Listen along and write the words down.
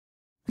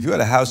If you had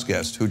a house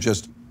guest who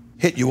just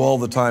hit you all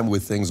the time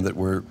with things that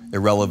were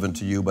irrelevant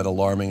to you but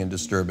alarming and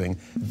disturbing,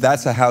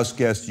 that's a house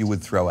guest you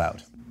would throw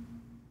out.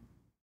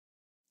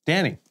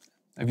 Danny,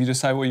 have you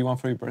decided what you want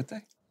for your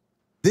birthday?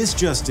 This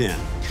just in.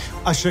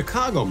 A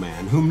Chicago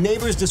man whom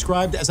neighbors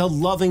described as a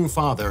loving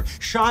father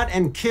shot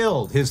and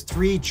killed his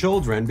 3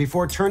 children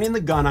before turning the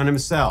gun on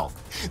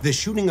himself. The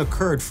shooting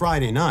occurred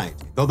Friday night,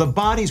 though the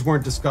bodies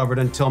weren't discovered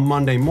until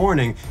Monday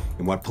morning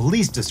in what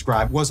police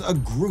described was a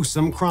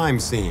gruesome crime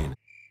scene.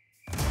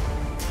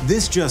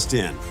 This just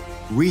in.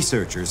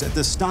 Researchers at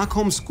the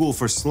Stockholm School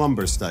for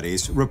Slumber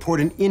Studies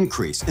report an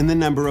increase in the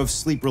number of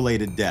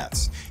sleep-related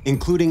deaths,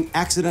 including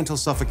accidental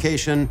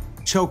suffocation,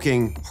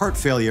 choking, heart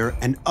failure,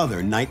 and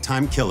other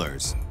nighttime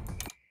killers.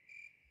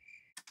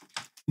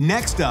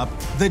 Next up,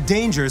 the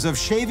dangers of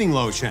shaving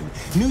lotion.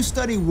 New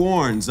study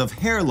warns of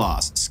hair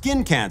loss,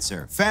 skin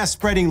cancer,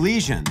 fast-spreading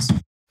lesions.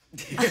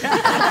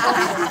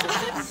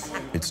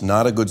 It's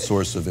not a good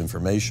source of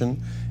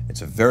information.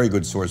 It's a very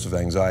good source of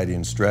anxiety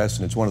and stress,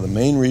 and it's one of the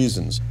main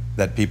reasons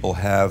that people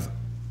have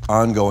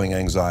ongoing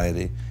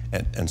anxiety,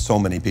 and so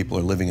many people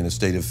are living in a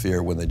state of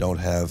fear when they don't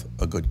have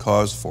a good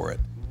cause for it.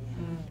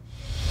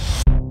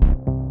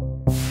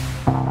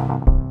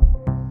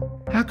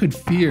 How could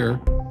fear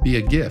be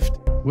a gift?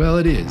 Well,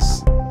 it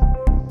is.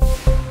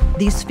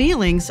 These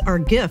feelings are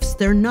gifts.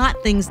 They're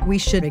not things we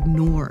should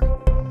ignore.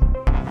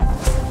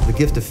 The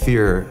gift of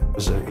fear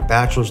is a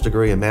bachelor's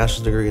degree, a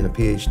master's degree, and a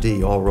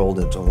PhD all rolled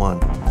into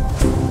one.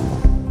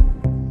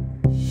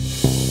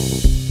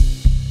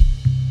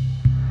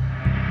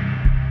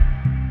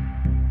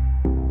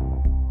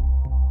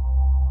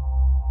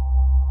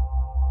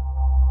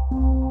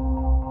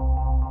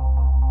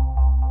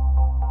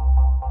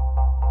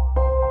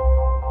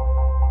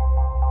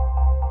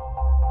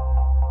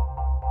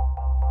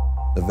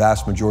 The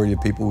vast majority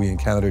of people we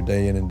encounter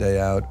day in and day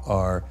out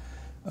are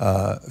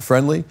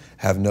friendly,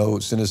 have no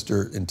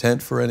sinister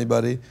intent for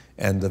anybody,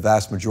 and the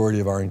vast majority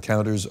of our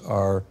encounters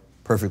are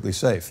perfectly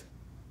safe.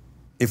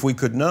 If we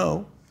could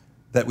know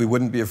that we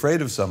wouldn't be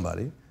afraid of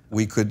somebody,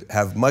 we could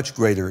have much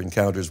greater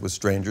encounters with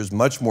strangers,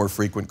 much more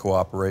frequent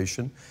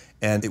cooperation,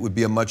 and it would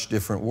be a much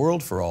different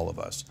world for all of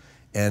us.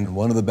 And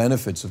one of the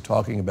benefits of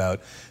talking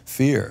about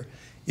fear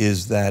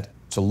is that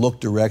to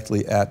look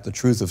directly at the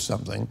truth of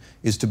something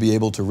is to be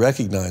able to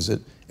recognize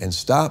it and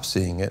stop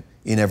seeing it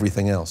in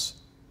everything else.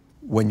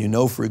 When you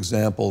know, for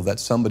example, that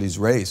somebody's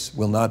race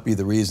will not be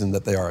the reason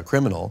that they are a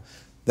criminal,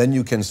 then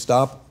you can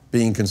stop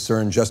being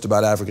concerned just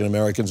about African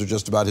Americans or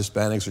just about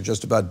Hispanics or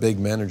just about big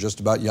men or just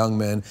about young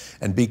men,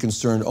 and be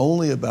concerned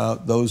only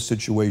about those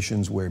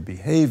situations where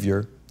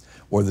behavior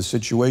or the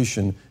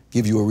situation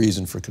give you a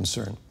reason for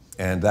concern.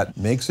 And that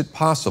makes it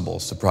possible,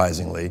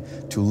 surprisingly,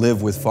 to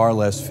live with far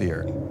less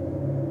fear.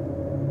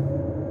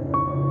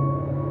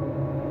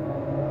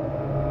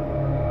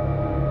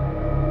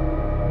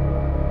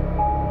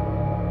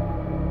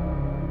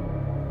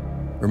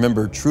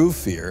 Remember, true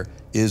fear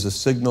is a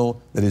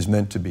signal that is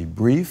meant to be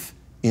brief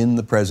in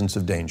the presence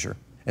of danger.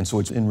 And so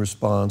it's in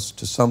response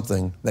to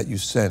something that you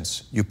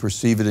sense, you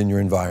perceive it in your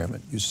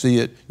environment. You see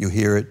it, you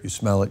hear it, you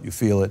smell it, you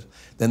feel it.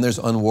 Then there's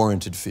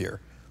unwarranted fear,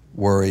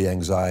 worry,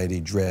 anxiety,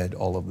 dread,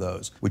 all of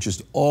those, which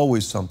is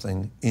always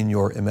something in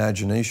your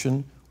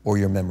imagination or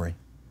your memory.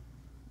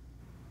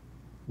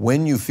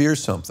 When you fear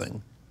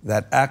something,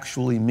 that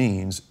actually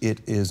means it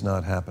is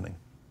not happening.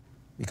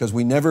 Because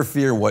we never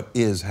fear what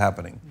is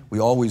happening. We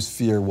always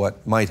fear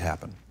what might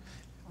happen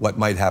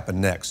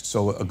next.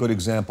 So a good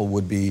example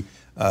would be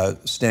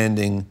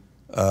standing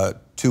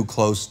too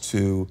close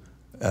to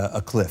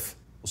a cliff.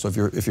 So if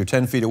you're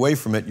 10 feet away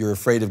from it, you're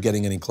afraid of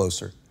getting any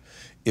closer.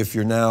 If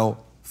you're now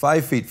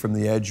 5 feet from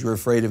the edge, you're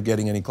afraid of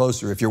getting any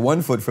closer. If you're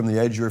 1 foot from the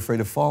edge, you're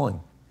afraid of falling.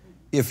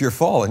 If you're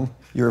falling,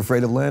 you're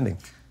afraid of landing.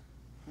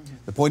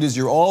 The point is,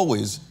 you're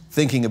always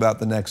thinking about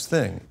the next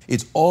thing.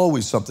 It's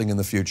always something in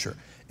the future.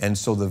 And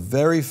so the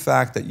very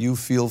fact that you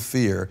feel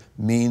fear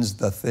means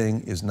the thing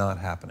is not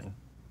happening.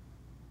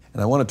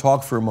 And I want to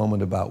talk for a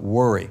moment about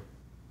worry.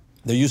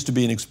 There used to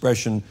be an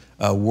expression,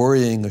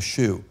 worrying a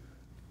shoe.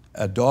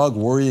 A dog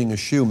worrying a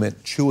shoe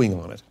meant chewing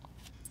on it.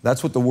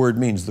 That's what the word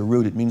means, the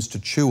root. It means to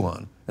chew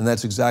on. And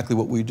that's exactly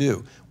what we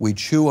do. We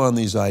chew on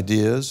these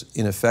ideas.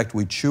 In effect,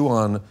 we chew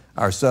on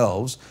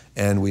ourselves,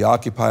 and we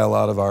occupy a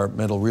lot of our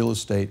mental real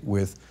estate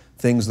with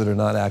things that are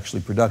not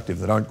actually productive,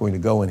 that aren't going to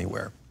go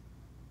anywhere.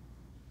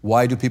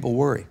 Why do people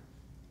worry?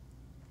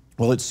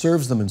 Well, it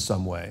serves them in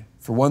some way.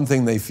 For one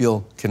thing, they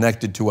feel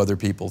connected to other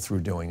people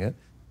through doing it.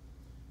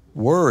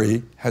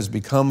 Worry has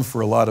become,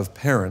 for a lot of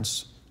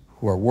parents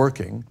who are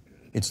working,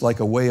 it's like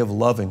a way of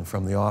loving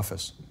from the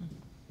office.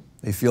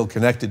 They feel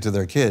connected to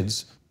their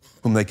kids,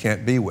 whom they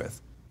can't be with.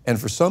 And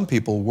for some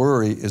people,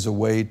 worry is a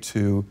way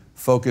to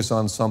focus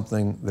on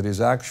something that is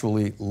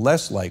actually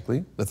less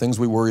likely. The things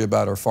we worry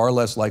about are far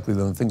less likely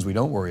than the things we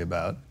don't worry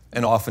about.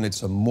 And often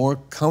it's a more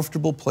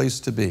comfortable place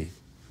to be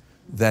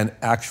than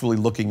actually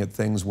looking at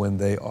things when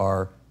they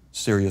are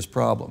serious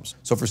problems.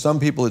 So for some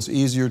people, it's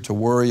easier to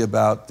worry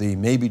about the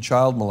maybe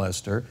child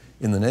molester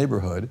in the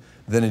neighborhood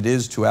than it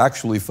is to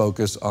actually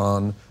focus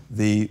on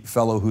the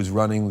fellow who's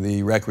running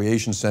the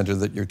recreation center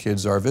that your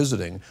kids are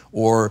visiting,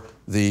 or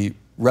the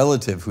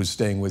relative who's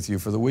staying with you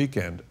for the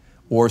weekend,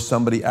 or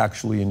somebody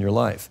actually in your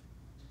life.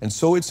 And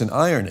so it's an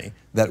irony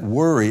that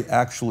worry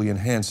actually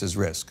enhances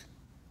risk.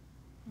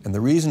 And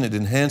the reason it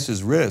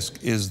enhances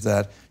risk is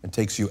that it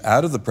takes you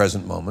out of the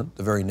present moment.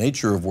 The very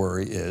nature of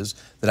worry is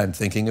that I'm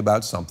thinking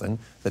about something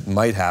that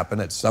might happen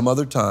at some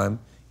other time,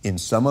 in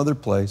some other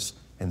place,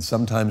 and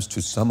sometimes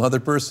to some other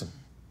person.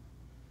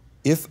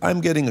 If I'm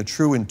getting a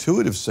true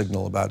intuitive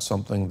signal about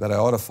something that I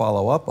ought to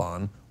follow up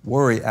on,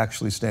 worry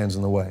actually stands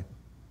in the way.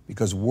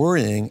 Because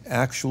worrying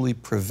actually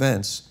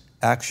prevents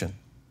action.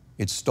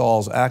 It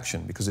stalls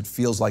action because it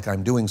feels like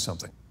I'm doing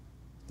something.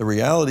 The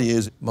reality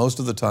is, most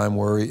of the time,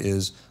 worry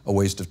is a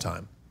waste of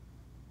time.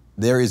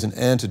 There is an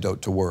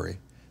antidote to worry.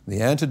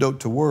 The antidote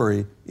to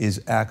worry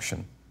is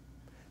action.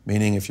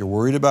 Meaning, if you're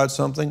worried about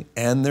something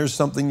and there's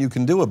something you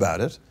can do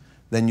about it,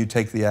 then you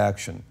take the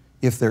action.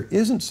 If there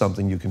isn't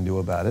something you can do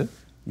about it,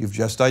 you've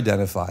just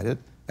identified it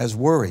as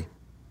worry.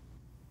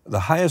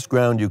 The highest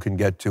ground you can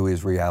get to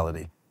is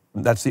reality.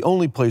 That's the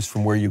only place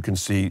from where you can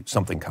see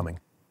something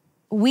coming.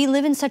 We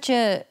live in such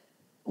a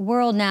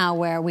world now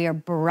where we are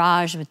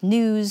barraged with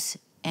news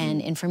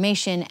and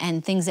information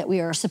and things that we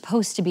are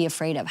supposed to be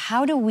afraid of.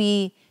 How do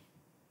we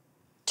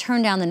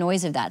turn down the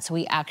noise of that so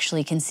we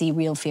actually can see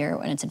real fear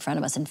when it's in front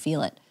of us and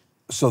feel it?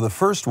 So the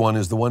first one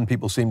is the one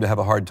people seem to have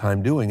a hard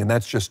time doing, and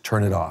that's just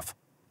turn it off.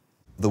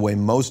 The way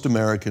most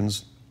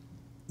Americans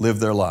live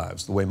their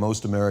lives, the way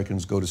most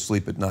Americans go to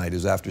sleep at night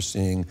is after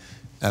seeing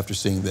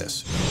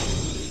this.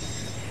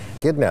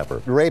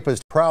 Kidnapper,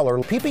 rapist,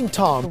 prowler, peeping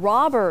Tom,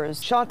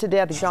 robbers, shot to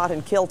death, shot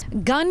and killed,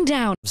 gunned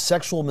down,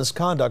 sexual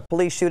misconduct,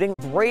 police shooting,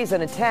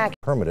 brazen attack,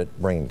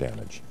 permanent brain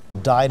damage,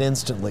 died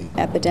instantly,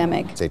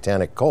 epidemic,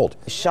 satanic cult,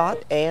 shot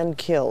and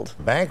killed,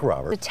 bank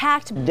robber,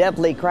 attacked,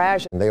 deadly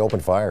crash, and they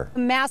opened fire, a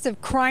massive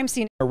crime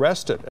scene,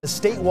 arrested, a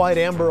statewide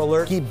Amber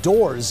Alert, keep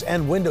doors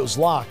and windows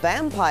locked,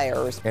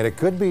 vampires, and it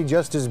could be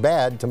just as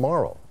bad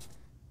tomorrow.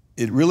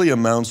 It really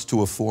amounts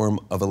to a form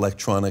of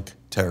electronic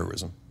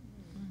terrorism.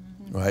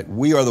 Right?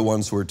 We are the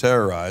ones who are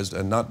terrorized,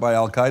 and not by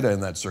Al-Qaeda in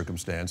that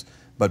circumstance,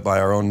 but by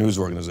our own news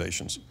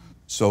organizations.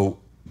 So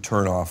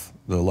turn off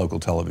the local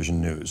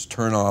television news.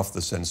 Turn off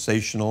the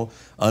sensational,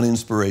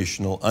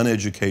 uninspirational,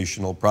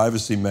 uneducational,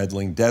 privacy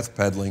meddling, death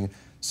peddling,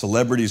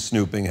 celebrity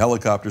snooping,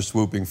 helicopter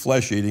swooping,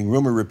 flesh eating,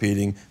 rumor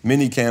repeating,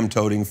 minicam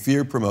toting,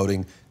 fear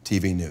promoting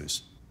TV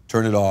news.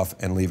 Turn it off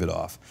and leave it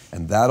off.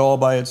 And that all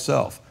by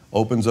itself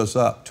opens us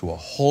up to a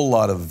whole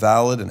lot of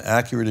valid and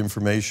accurate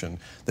information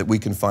that we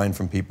can find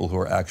from people who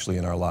are actually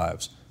in our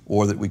lives,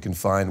 or that we can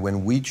find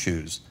when we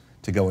choose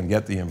to go and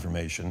get the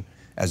information,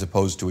 as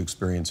opposed to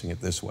experiencing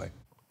it this way.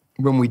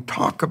 When we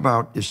talk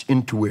about this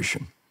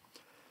intuition,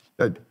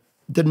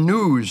 the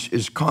news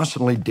is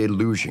constantly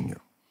deluging you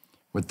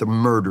with the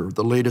murder,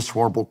 the latest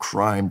horrible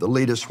crime, the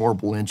latest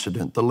horrible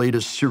incident, the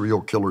latest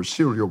serial killer,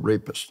 serial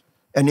rapist.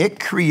 And it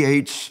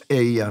creates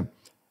an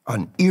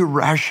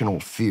irrational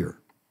fear,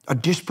 a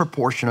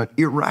disproportionate,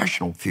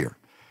 irrational fear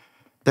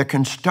that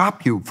can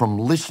stop you from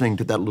listening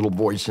to that little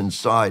voice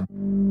inside.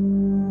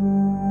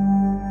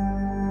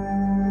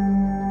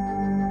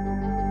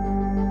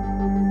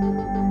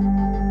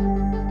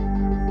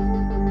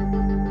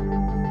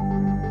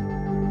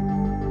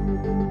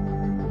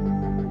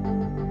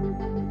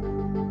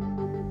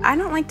 I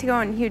don't like to go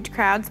in huge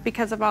crowds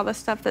because of all the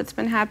stuff that's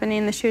been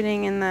happening, the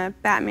shooting in the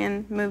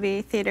Batman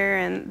movie theater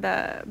and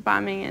the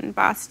bombing in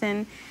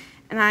Boston.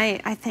 And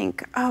I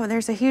think, oh,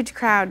 there's a huge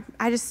crowd.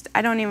 I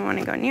don't even want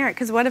to go near it,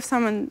 because what if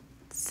someone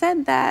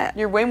said that?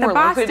 You're way more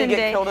likely to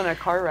get killed in a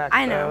car wreck,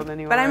 I know, than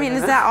you but are I mean,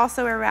 is that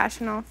also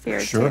irrational fear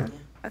Sure. too?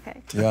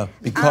 Okay. Yeah,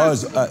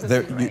 because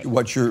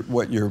what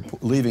you're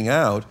leaving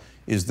out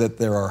is that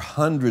there are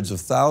hundreds of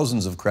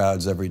thousands of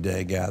crowds every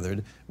day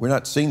gathered. We're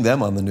not seeing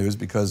them on the news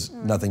because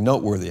nothing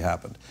noteworthy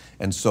happened.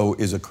 And so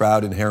is a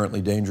crowd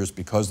inherently dangerous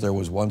because there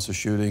was once a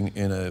shooting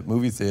in a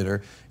movie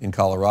theater in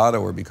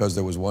Colorado, or because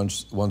there was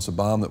once a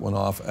bomb that went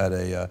off at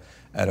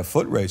a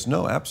foot race?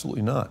 No,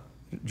 absolutely not.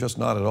 Just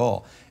not at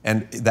all.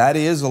 And that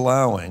is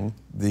allowing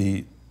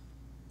the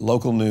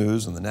local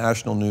news and the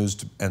national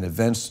news and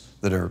events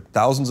that are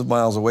thousands of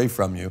miles away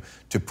from you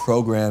to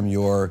program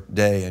your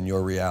day and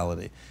your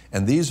reality.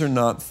 And these are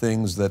not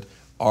things that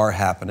are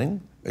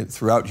happening.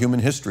 Throughout human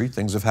history,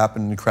 things have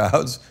happened in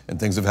crowds, and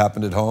things have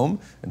happened at home,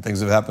 and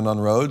things have happened on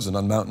roads and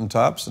on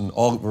mountaintops, and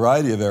all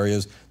variety of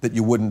areas that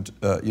you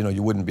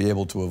wouldn't be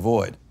able to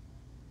avoid.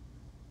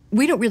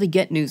 We don't really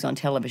get news on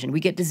television. We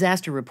get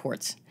disaster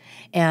reports.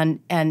 And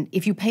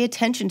if you pay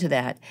attention to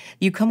that,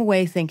 you come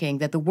away thinking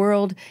that the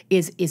world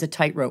is a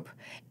tightrope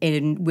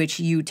in which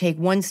you take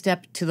one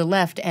step to the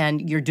left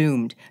and you're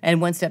doomed,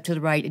 and one step to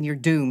the right and you're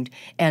doomed,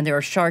 and there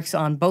are sharks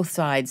on both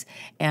sides,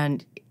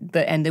 and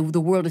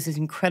the world is this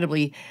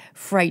incredibly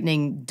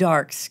frightening,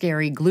 dark,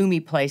 scary, gloomy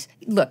place.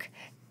 Look,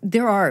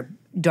 there are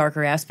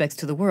darker aspects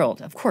to the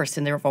world, of course,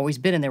 and there have always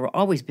been and there will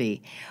always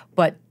be,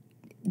 but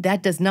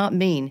that does not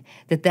mean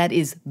that that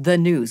is the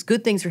news.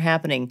 Good things are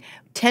happening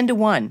 10 to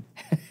 1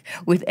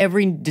 with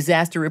every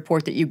disaster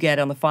report that you get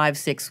on the 5,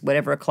 6,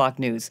 whatever o'clock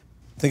news.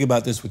 Think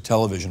about this with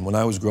television. When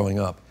I was growing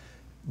up,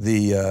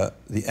 the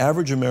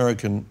average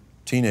American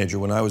teenager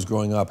when I was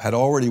growing up had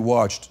already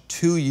watched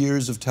 2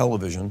 years of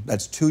television.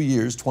 That's 2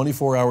 years,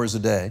 24 hours a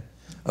day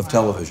of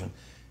television.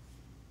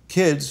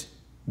 Kids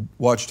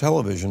watch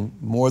television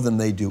more than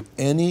they do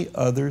any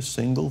other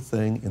single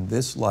thing in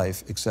this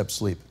life except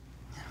sleep.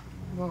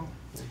 Whoa.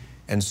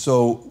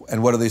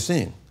 And what are they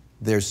seeing?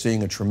 They're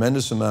seeing a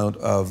tremendous amount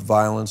of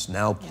violence,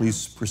 now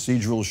police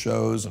procedural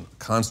shows and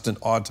constant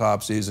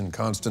autopsies and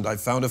constant, I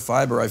found a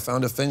fiber, I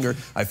found a finger,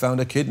 I found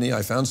a kidney,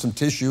 I found some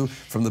tissue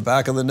from the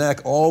back of the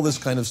neck. All this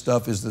kind of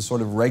stuff is the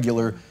sort of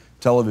regular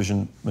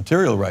television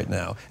material right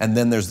now. And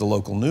then there's the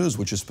local news,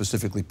 which is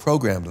specifically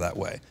programmed that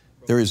way.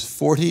 There is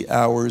 40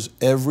 hours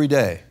every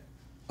day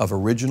of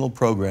original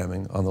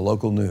programming on the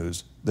local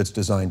news that's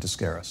designed to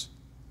scare us.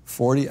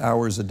 40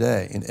 hours a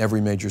day in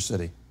every major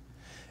city.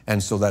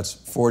 And so that's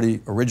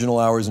 40 original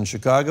hours in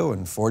Chicago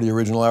and 40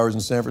 original hours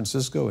in San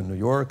Francisco and New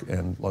York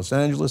and Los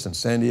Angeles and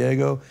San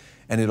Diego.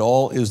 And it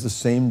all is the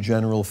same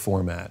general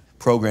format,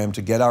 programmed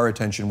to get our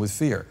attention with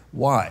fear.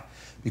 Why?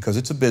 Because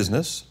it's a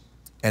business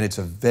and it's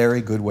a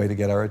very good way to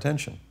get our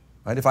attention.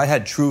 Right? If I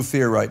had true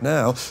fear right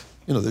now,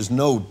 there's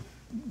no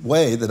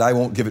way that I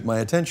won't give it my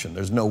attention.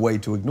 There's no way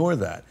to ignore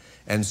that.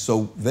 And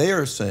so they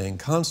are saying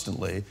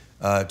constantly,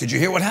 did you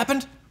hear what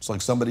happened? It's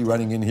like somebody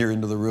running in here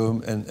into the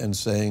room and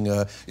saying,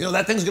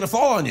 that thing's going to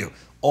fall on you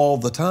all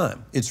the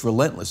time. It's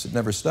relentless. It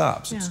never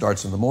stops. Yeah. It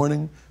starts in the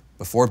morning,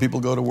 before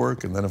people go to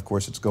work, and then, of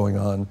course, it's going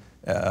on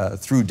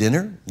through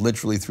dinner,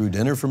 literally through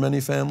dinner for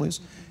many families,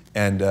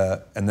 and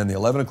then the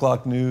 11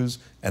 o'clock news,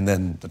 and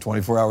then the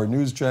 24-hour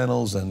news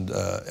channels and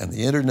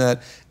the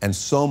internet, and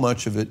so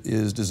much of it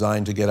is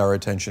designed to get our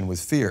attention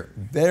with fear.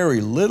 Very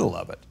little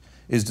of it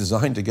is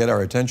designed to get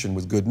our attention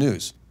with good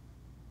news.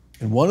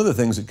 And one of the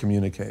things it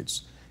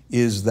communicates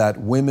is that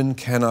women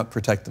cannot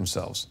protect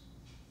themselves.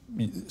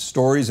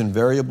 Stories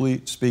invariably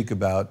speak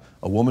about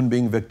a woman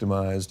being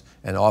victimized,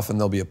 and often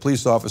there'll be a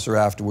police officer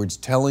afterwards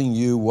telling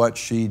you what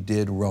she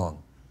did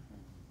wrong.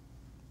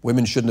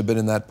 Women shouldn't have been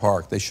in that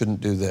park, they shouldn't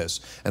do this,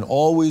 and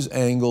always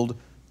angled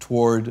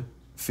toward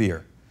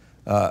fear.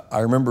 I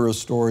remember a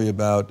story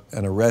about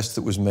an arrest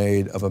that was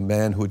made of a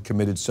man who had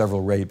committed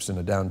several rapes in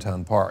a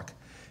downtown park.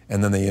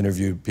 And then they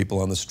interviewed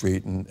people on the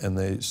street, and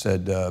they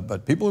said,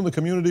 but people in the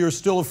community are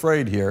still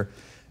afraid here.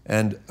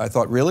 And I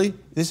thought, really?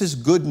 This is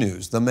good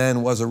news. The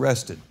man was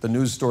arrested. The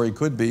news story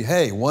could be,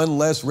 hey, one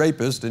less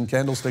rapist in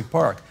Candlestick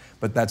Park.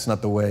 But that's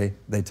not the way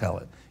they tell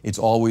it. It's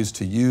always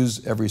to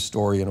use every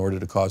story in order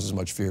to cause as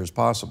much fear as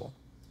possible.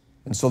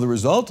 And so the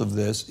result of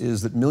this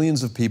is that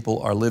millions of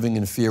people are living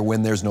in fear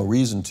when there's no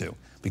reason to,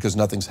 because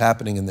nothing's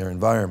happening in their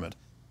environment.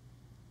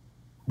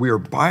 We are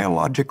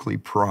biologically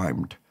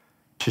primed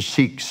to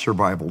seek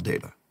survival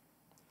data.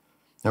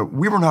 Now,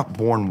 we were not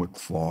born with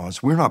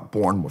claws. We're not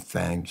born with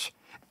fangs.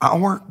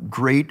 Our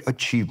great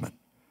achievement,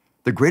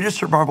 the greatest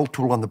survival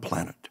tool on the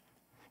planet,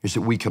 is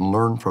that we can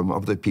learn from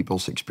other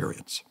people's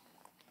experience.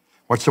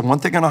 What's the one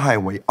thing on a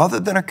highway, other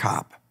than a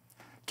cop,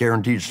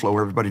 guaranteed to slow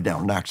everybody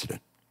down in an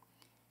accident?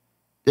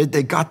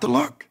 They got the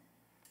look.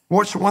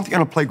 What's the one thing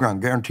on a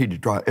playground guaranteed to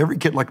draw every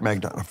kid like a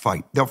magnet in a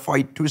fight? They'll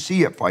fight to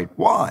see it fight.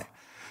 Why?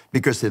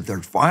 Because if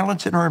there's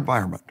violence in our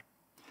environment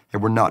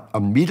and we're not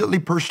immediately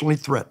personally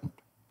threatened,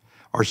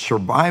 our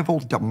survival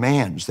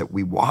demands that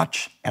we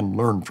watch and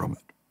learn from it.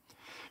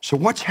 So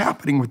what's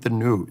happening with the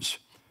news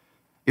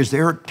is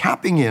they're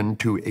tapping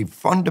into a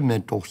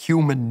fundamental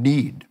human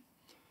need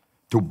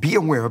to be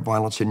aware of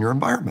violence in your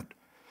environment.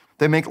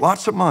 They make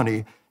lots of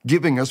money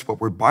giving us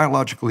what we're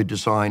biologically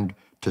designed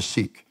to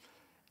seek.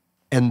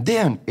 And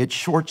then it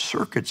short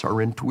circuits our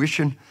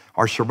intuition,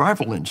 our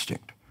survival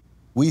instinct.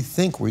 We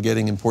think we're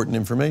getting important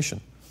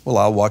information. Well,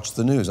 I'll watch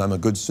the news. I'm a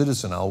good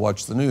citizen. I'll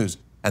watch the news.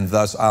 And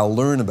thus, I'll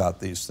learn about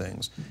these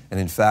things. And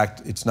in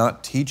fact, it's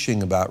not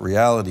teaching about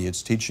reality.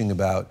 It's teaching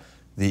about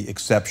the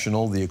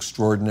exceptional, the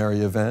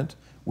extraordinary event,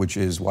 which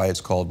is why it's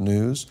called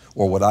news,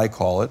 or what I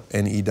call it,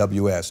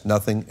 NEWS,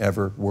 nothing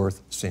ever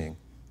worth seeing.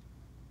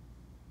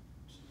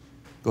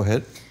 Go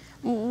ahead.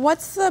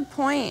 What's the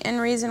point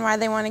and reason why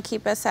they want to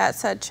keep us at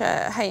such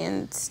a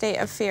heightened state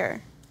of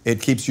fear?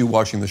 It keeps you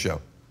watching the show.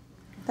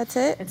 That's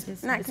it? It's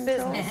business. Not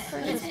control?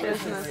 It's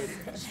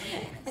business.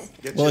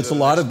 Well, it's a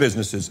lot of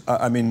businesses.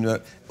 I mean,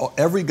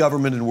 every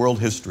government in world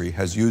history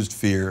has used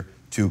fear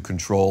to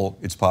control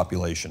its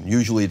population.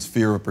 Usually it's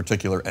fear of a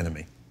particular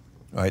enemy,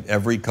 right?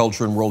 Every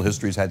culture in world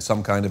history has had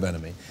some kind of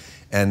enemy.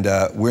 And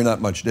we're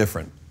not much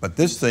different. But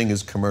this thing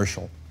is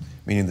commercial,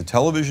 meaning the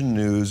television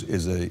news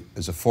is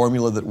a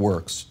formula that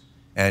works.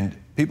 And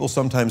people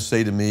sometimes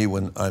say to me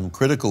when I'm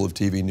critical of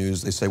TV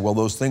news, they say, well,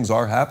 those things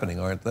are happening,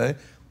 aren't they?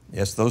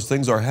 Yes, those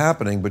things are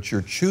happening, but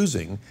you're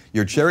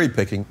cherry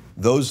picking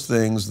those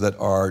things that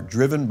are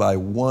driven by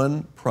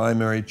one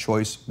primary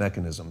choice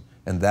mechanism,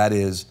 and that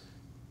is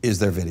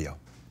there video?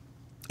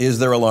 Is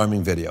there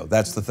alarming video?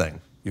 That's the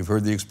thing. You've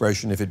heard the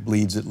expression, if it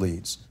bleeds, it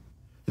leads.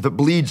 If it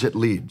bleeds, it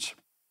leads.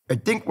 I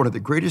think one of the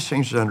greatest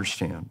things to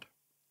understand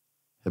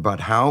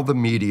about how the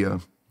media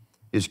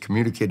is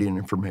communicating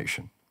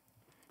information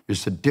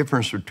is the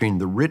difference between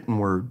the written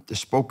word, the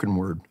spoken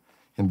word,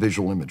 and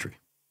visual imagery.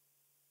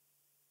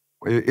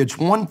 It's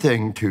one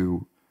thing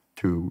to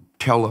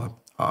tell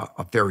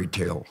a fairy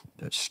tale,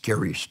 a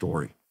scary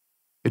story.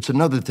 It's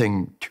another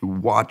thing to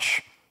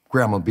watch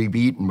grandma be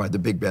eaten by the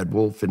big bad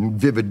wolf in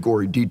vivid,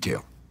 gory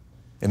detail.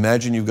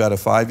 Imagine you've got a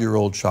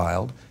 5-year-old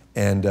child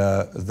and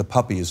the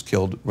puppy is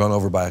killed, run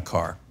over by a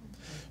car.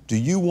 Do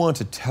you want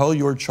to tell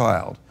your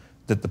child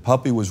that the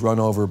puppy was run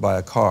over by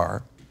a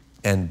car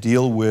and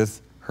deal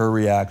with her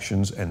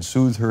reactions and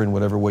soothe her in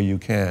whatever way you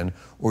can,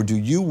 or do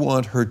you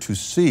want her to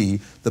see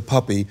the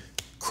puppy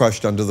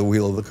crushed under the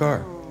wheel of the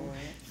car?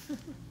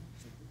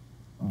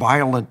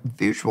 Violent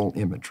visual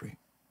imagery,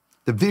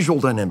 the visual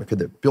dynamic of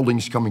the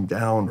buildings coming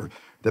down, or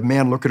the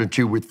man looking at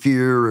you with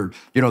fear, or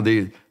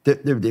the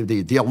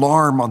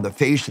alarm on the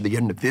face of the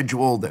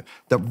individual,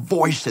 the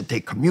voice that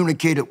they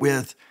communicate it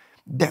with,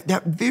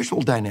 that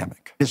visual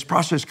dynamic is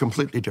processed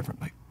completely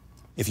differently.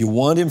 If you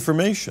want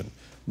information,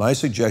 my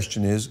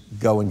suggestion is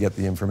go and get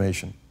the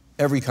information.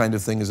 Every kind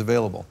of thing is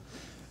available.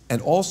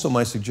 And also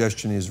my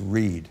suggestion is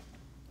read.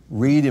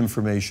 Read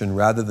information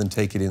rather than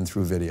take it in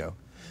through video.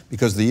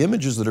 Because the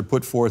images that are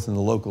put forth in the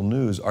local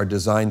news are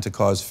designed to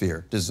cause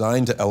fear,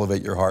 designed to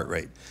elevate your heart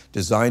rate,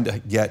 designed to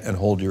get and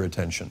hold your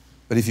attention.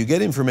 But if you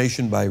get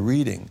information by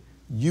reading,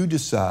 you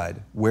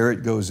decide where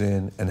it goes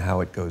in and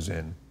how it goes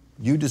in.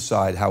 You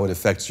decide how it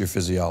affects your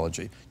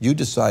physiology. You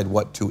decide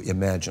what to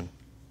imagine.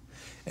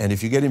 And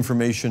if you get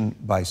information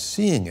by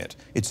seeing it,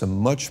 it's a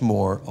much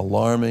more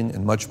alarming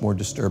and much more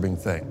disturbing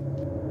thing.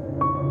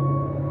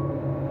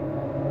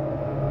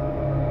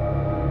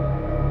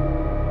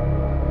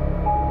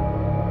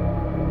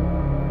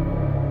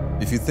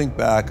 If you think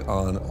back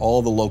on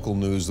all the local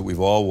news that we've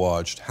all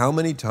watched, how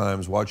many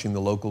times watching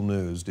the local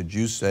news did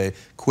you say,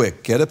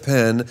 quick, get a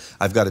pen,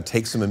 I've got to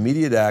take some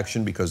immediate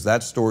action because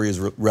that story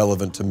is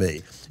relevant to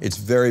me. It's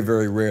very,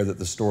 very rare that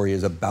the story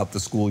is about the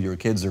school your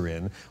kids are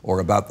in, or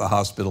about the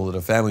hospital that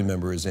a family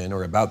member is in,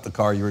 or about the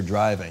car you're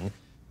driving.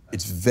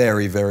 It's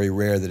very, very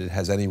rare that it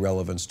has any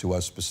relevance to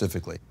us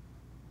specifically.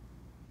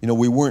 You know,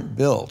 we weren't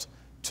built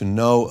to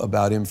know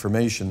about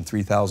information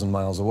 3,000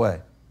 miles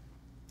away.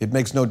 It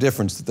makes no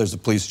difference that there's a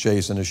police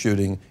chase and a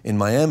shooting in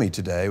Miami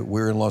today.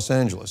 We're in Los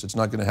Angeles. It's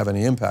not going to have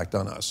any impact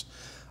on us.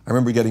 I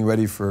remember getting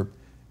ready for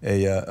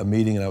a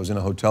meeting, and I was in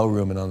a hotel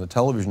room, and on the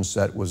television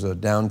set was a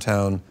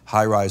downtown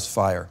high-rise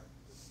fire.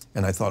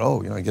 And I thought,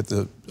 oh, you know,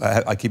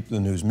 I keep the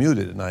news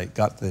muted, and I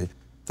got the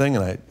thing,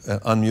 and I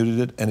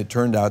unmuted it, and it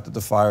turned out that the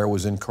fire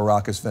was in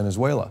Caracas,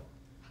 Venezuela.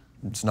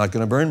 It's not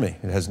going to burn me.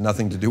 It has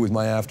nothing to do with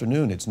my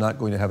afternoon. It's not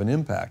going to have an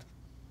impact.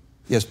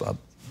 Yes, Bob?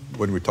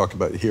 When we talk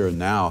about here and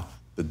now,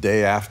 the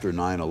day after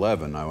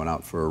 9/11, I went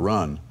out for a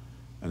run,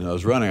 and as I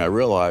was running, I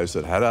realized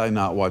that had I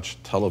not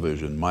watched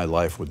television, my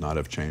life would not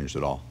have changed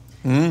at all.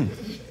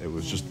 It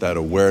was just that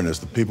awareness.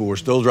 The people were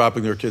still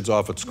dropping their kids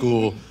off at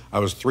school. I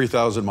was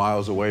 3,000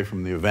 miles away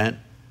from the event,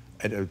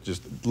 and it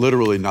just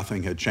literally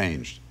nothing had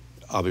changed.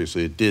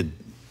 Obviously, it did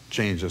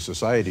change, the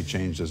society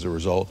changed as a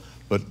result,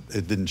 but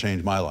it didn't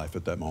change my life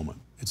at that moment.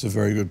 It's a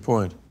very good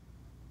point.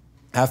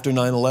 After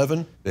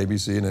 9/11,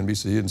 ABC and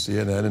NBC and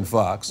CNN and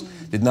Fox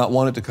did not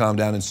want it to calm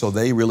down, and so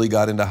they really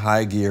got into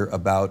high gear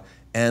about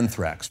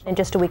anthrax. In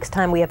just a week's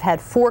time, we have had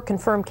 4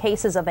 confirmed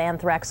cases of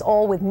anthrax,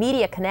 all with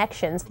media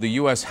connections. The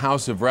U.S.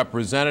 House of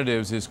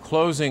Representatives is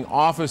closing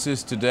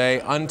offices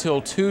today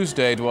until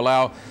Tuesday to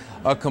allow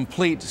a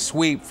complete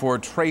sweep for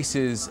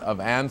traces of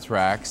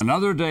anthrax.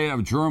 Another day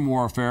of germ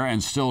warfare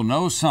and still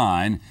no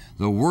sign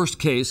the worst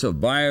case of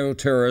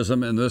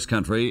bioterrorism in this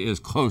country is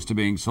close to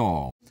being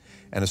solved.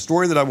 And a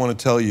story that I want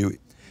to tell you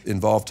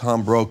involved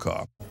Tom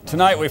Brokaw.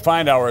 Tonight we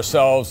find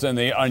ourselves in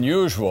the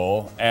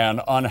unusual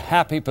and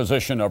unhappy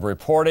position of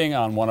reporting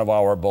on one of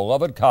our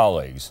beloved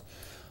colleagues,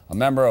 a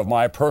member of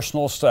my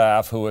personal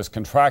staff who has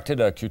contracted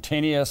a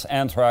cutaneous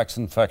anthrax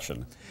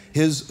infection.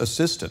 His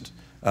assistant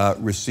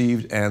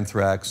received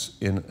anthrax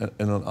in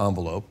an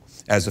envelope,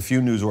 as a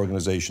few news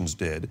organizations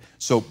did.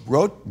 So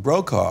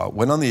Brokaw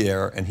went on the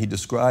air and he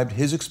described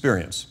his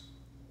experience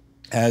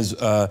as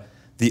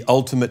the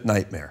ultimate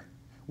nightmare,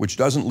 which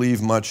doesn't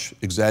leave much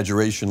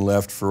exaggeration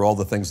left for all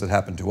the things that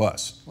happen to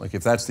us. Like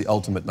if that's the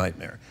ultimate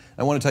nightmare.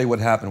 I want to tell you what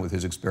happened with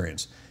his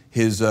experience.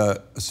 His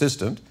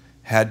assistant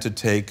had to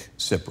take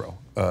Cipro,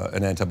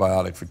 an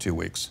antibiotic, for 2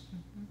 weeks.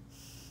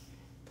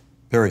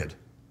 Period.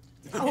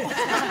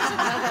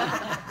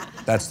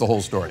 That's the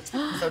whole story.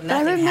 But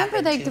I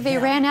remember they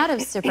ran out of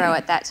Cipro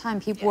at that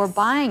time. People were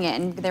buying it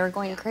and they were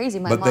going crazy.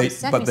 My mom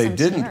sent me But they some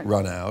didn't generic.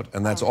 run out,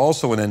 and that's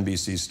also an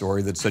NBC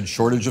story that said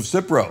shortage of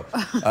Cipro.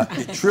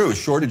 True,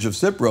 shortage of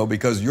Cipro,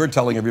 because you're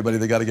telling everybody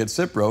they got to get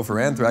Cipro for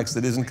anthrax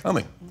that isn't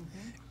coming.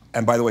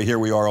 And by the way, here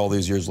we are all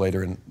these years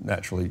later, and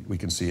naturally we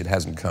can see it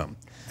hasn't come.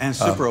 And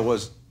Cipro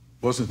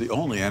wasn't the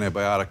only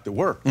antibiotic that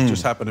worked. It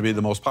just happened to be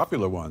the most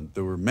popular one.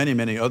 There were many,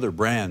 many other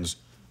brands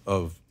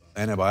of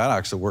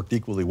antibiotics that worked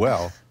equally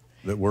well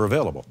that were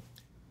available.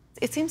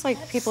 It seems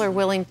like people are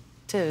willing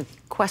to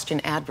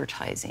question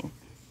advertising.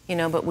 you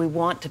know, but we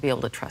want to be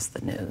able to trust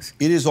the news.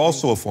 It is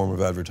also a form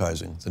of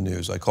advertising, the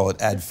news. I call it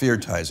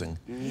ad-feartising.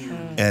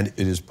 And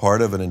it is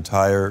part of an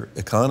entire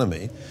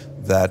economy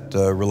that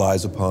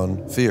relies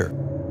upon fear.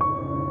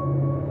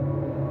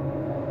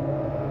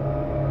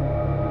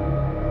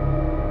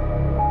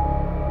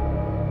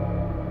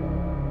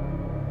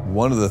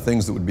 One of the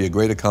things that would be a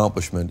great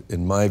accomplishment,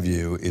 in my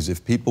view, is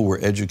if people were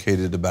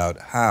educated about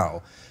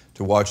how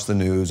to watch the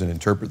news and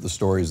interpret the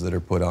stories that are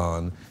put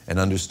on and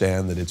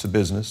understand that it's a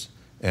business,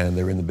 and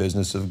they're in the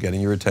business of getting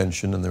your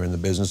attention, and they're in the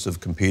business of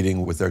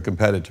competing with their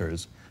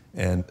competitors.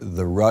 And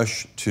the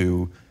rush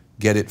to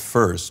get it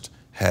first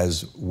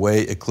has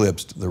way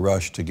eclipsed the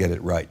rush to get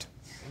it right.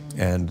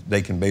 And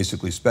they can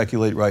basically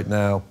speculate right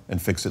now and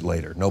fix it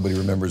later. Nobody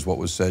remembers what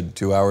was said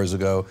 2 hours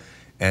ago,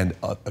 and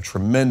a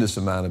tremendous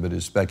amount of it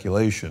is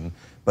speculation,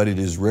 but it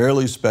is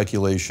rarely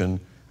speculation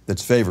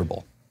that's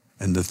favorable.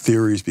 And the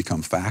theories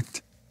become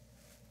fact.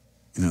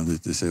 You know,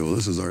 they say, well,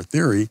 this is our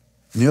theory.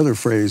 And the other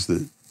phrase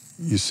that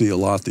you see a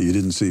lot that you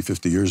didn't see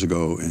 50 years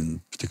ago in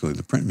particularly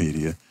the print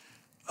media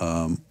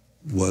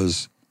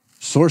was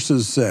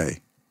sources say,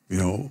 you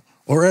know,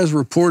 or as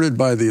reported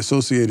by the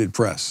Associated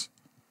Press.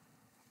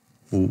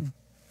 Well,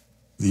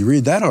 you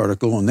read that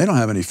article and they don't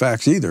have any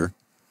facts either,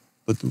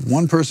 but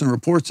one person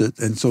reports it,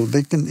 and so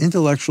they can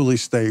intellectually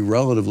stay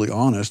relatively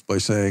honest by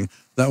saying,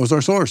 that was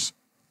our source.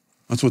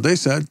 That's what they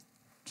said.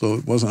 So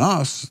it wasn't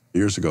us.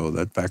 Years ago,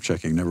 that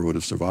fact-checking never would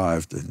have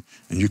survived, and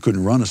you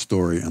couldn't run a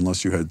story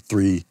unless you had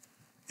 3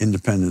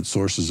 independent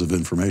sources of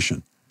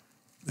information.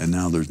 And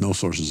now there's no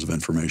sources of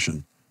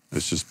information.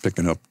 It's just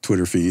picking up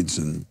Twitter feeds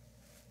and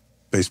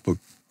Facebook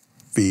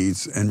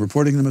feeds and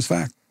reporting them as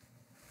fact.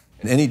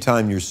 And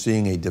anytime you're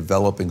seeing a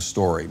developing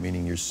story,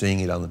 meaning you're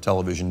seeing it on the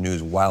television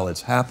news while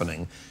it's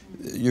happening,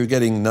 you're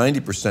getting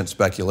 90%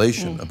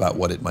 speculation about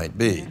what it might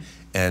be.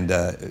 And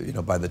you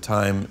know, by the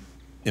time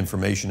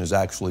information has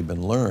actually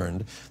been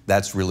learned,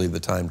 that's really the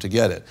time to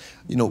get it.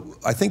 You know,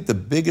 I think the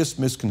biggest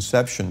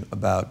misconception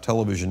about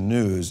television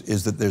news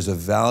is that there's a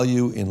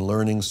value in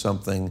learning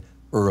something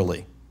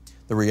early.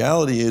 The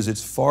reality is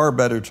it's far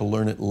better to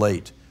learn it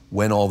late,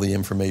 when all the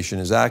information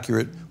is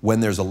accurate,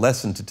 when there's a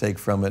lesson to take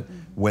from it,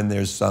 when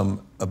there's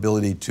some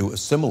ability to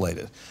assimilate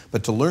it.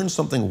 But to learn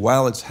something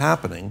while it's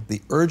happening,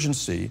 the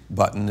urgency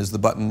button is the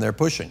button they're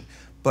pushing.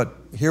 But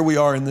here we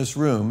are in this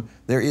room,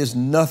 there is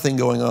nothing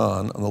going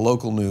on the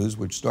local news,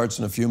 which starts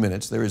in a few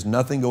minutes. There is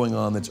nothing going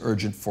on that's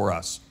urgent for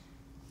us,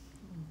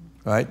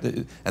 right?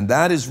 And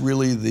that is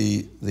really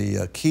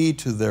the key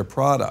to their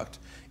product,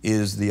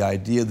 is the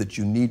idea that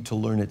you need to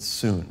learn it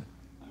soon.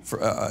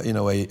 For, you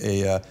know,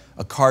 a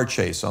car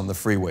chase on the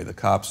freeway, the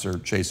cops are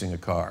chasing a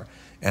car,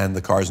 and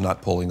the car's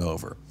not pulling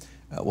over.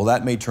 Well,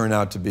 that may turn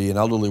out to be an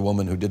elderly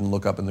woman who didn't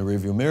look up in the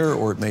rearview mirror,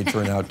 or it may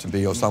turn out to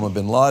be Osama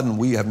bin Laden.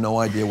 We have no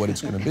idea what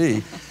it's going to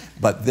be,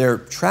 but they're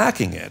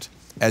tracking it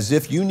as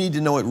if you need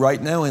to know it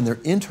right now, and they're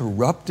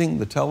interrupting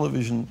the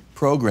television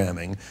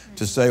programming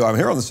to say, oh, I'm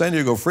here on the San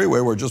Diego freeway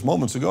where just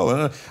moments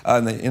ago,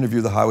 and they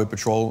interview the highway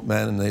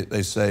patrolman, and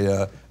they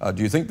say,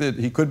 do you think that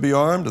he could be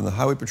armed? And the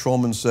highway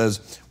patrolman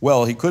says,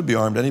 well, he could be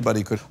armed,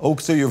 anybody could. Oh,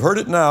 so you've heard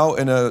it now,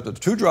 and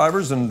 2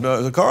 drivers in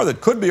a car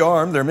that could be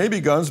armed, there may be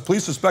guns,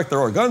 police suspect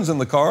there are guns in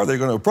the car, they're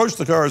going to approach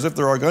the car as if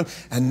there are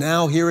guns, and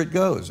now here it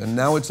goes, and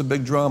now it's a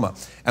big drama.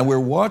 And we're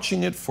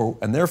watching it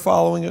and they're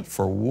following it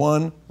for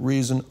one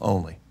reason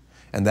only.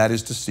 And that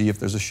is to see if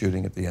there's a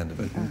shooting at the end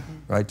of it,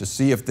 right? To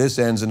see if this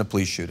ends in a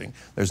police shooting.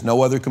 There's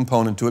no other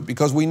component to it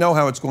because we know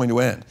how it's going to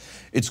end.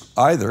 It's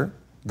either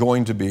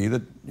going to be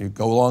that you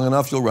go long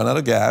enough, you'll run out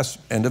of gas,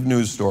 end of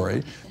news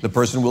story. The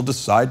person will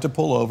decide to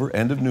pull over,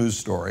 end of news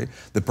story.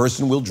 The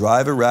person will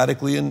drive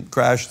erratically and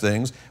crash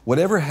things.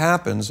 Whatever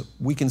happens,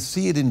 we can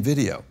see it in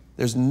video.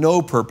 There's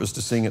no purpose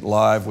to seeing it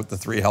live with the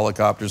 3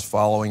 helicopters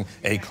following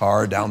a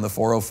car down the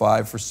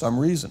 405 for some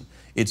reason.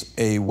 It's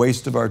a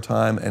waste of our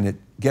time, and it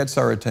gets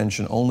our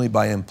attention only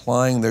by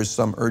implying there's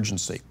some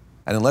urgency.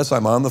 And unless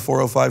I'm on the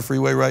 405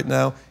 freeway right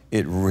now,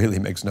 it really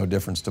makes no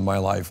difference to my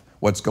life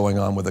what's going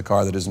on with a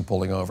car that isn't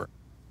pulling over.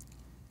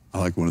 I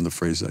like one of the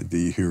phrases I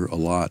do hear a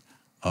lot.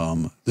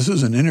 This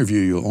is an interview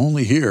you'll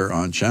only hear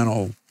on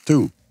Channel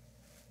 2.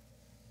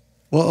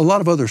 Well, a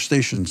lot of other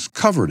stations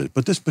covered it,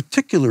 but this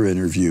particular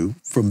interview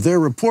from their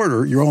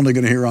reporter, you're only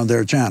going to hear on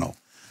their channel.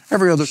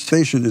 Every other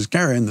station is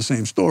carrying the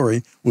same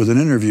story with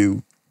an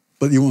interview,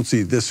 but you won't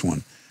see this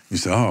one. You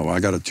say, oh, I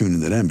got to tune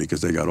into them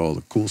because they got all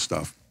the cool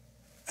stuff.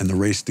 And the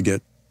race to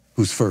get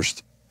who's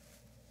first.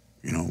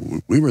 You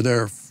know, we were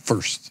there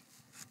first.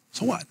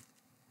 So what?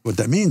 What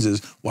that means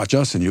is, watch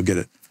us and you'll get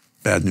it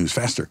bad news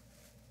faster.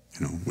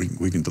 You know,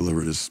 we can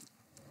deliver this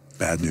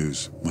bad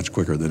news much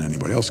quicker than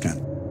anybody else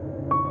can.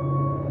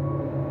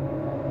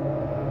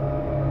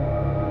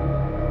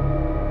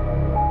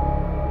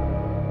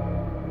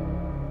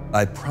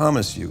 I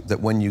promise you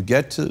that when you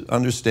get to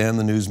understand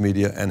the news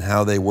media and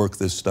how they work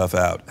this stuff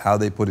out, how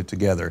they put it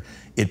together,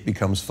 it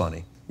becomes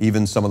funny,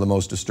 even some of the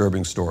most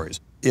disturbing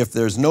stories. If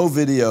there's no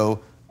video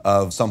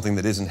of something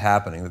that isn't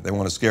happening that they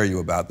want to scare you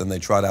about, then they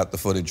trot out the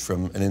footage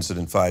from an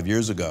incident 5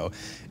 years ago.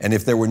 And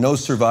if there were no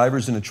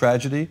survivors in a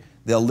tragedy,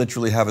 they'll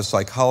literally have a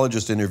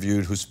psychologist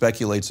interviewed who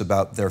speculates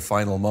about their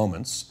final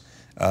moments.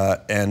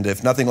 And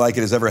if nothing like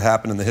it has ever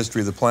happened in the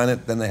history of the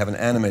planet, then they have an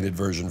animated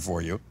version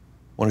for you. I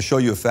want to show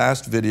you a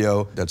fast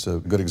video that's a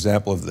good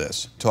example of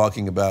this,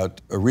 talking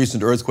about a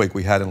recent earthquake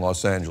we had in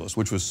Los Angeles,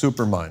 which was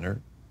super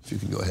minor. If you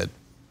can go ahead.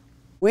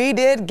 We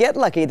did get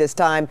lucky this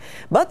time,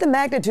 but the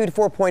magnitude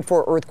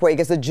 4.4 earthquake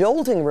is a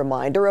jolting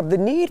reminder of the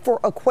need for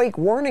a quake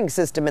warning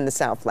system in the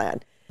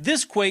Southland.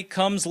 This quake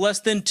comes less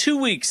than 2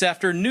 weeks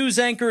after news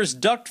anchors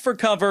ducked for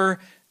cover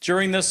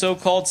during the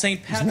so-called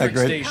St.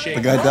 Patrick's Day shake.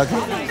 The guy ducking?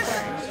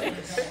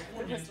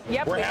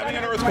 Yep, we're having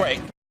an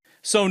earthquake.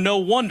 So no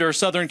wonder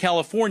Southern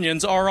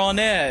Californians are on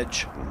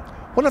edge.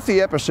 What if the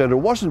epicenter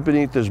wasn't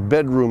beneath this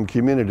bedroom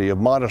community of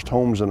modest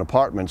homes and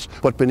apartments,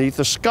 but beneath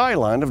the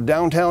skyline of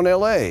downtown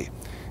LA?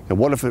 And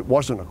what if it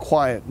wasn't a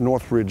quiet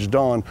Northridge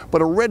dawn,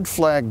 but a red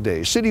flag day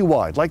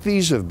citywide like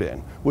these have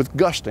been, with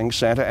gusting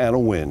Santa Ana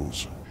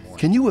winds?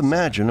 Can you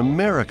imagine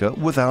America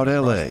without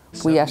LA?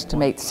 We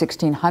estimate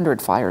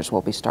 1,600 fires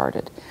will be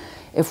started.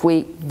 If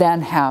we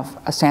then have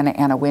a Santa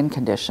Ana wind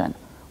condition,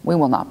 we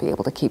will not be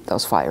able to keep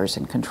those fires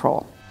in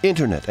control.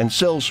 Internet and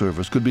cell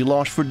service could be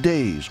lost for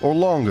days or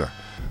longer.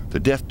 The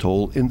death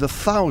toll in the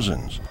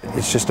thousands.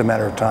 It's just a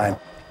matter of time.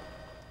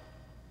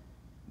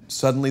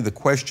 Suddenly the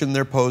question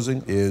they're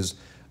posing is,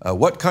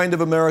 what kind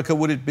of America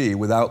would it be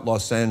without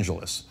Los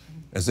Angeles?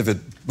 As if it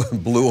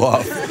blew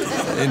off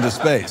into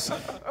space.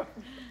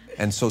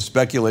 And so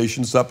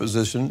speculation,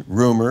 supposition,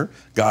 rumor,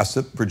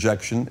 gossip,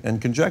 projection,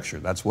 and conjecture.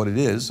 That's what it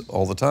is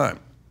all the time.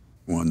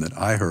 One that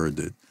I heard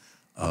that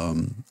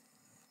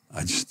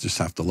I just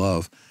have to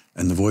love.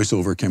 And the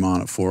voiceover came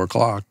on at 4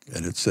 o'clock,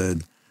 and it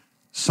said,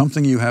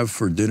 something you have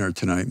for dinner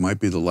tonight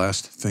might be the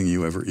last thing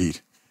you ever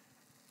eat.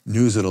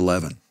 News at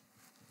 11.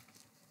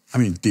 I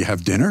mean, do you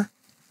have dinner?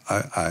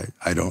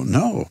 I don't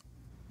know.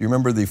 You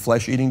remember the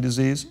flesh-eating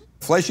disease?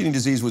 Flesh-eating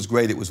disease was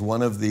great. It was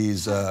one of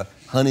these,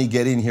 honey,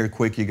 get in here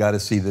quick, you got to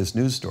see this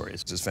news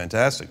stories. It's just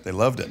fantastic. They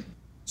loved it.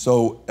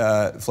 So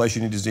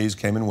flesh-eating disease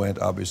came and went,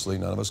 obviously.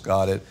 None of us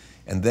got it.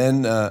 And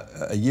then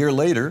a year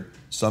later,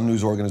 some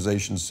news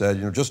organizations said,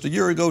 you know, just a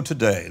year ago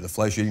today, the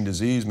flesh-eating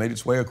disease made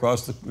its way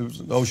across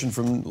the ocean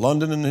from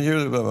London and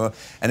here, blah, blah.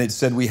 And it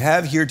said, we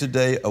have here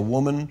today a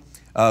woman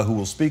who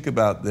will speak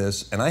about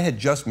this. And I had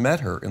just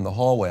met her in the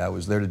hallway. I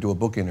was there to do a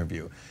book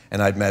interview.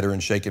 And I'd met her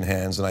and shaken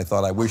hands, and I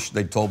thought, I wish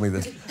they'd told me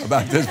this,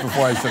 about this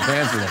before I shook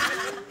hands with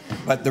her.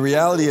 But the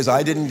reality is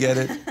I didn't get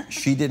it.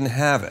 She didn't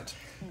have it.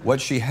 What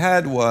she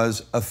had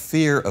was a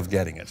fear of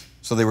getting it.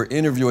 So they were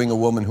interviewing a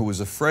woman who was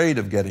afraid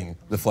of getting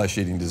the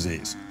flesh-eating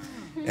disease.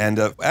 And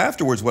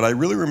afterwards, what I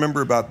really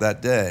remember about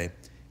that day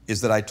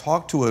is that I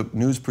talked to a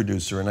news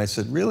producer and I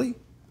said, really?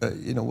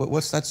 You know,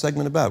 what's that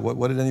segment about?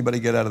 What did anybody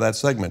get out of that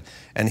segment?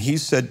 And he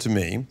said to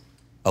me,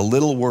 a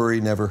little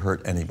worry never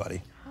hurt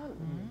anybody.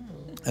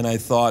 And I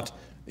thought,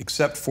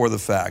 except for the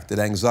fact that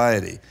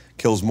anxiety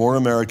kills more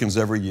Americans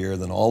every year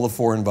than all the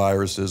foreign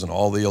viruses and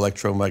all the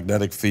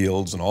electromagnetic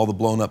fields and all the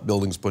blown up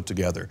buildings put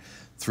together,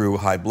 through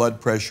high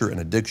blood pressure and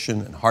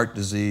addiction and heart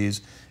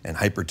disease and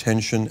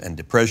hypertension and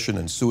depression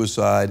and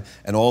suicide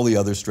and all the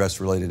other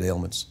stress-related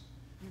ailments.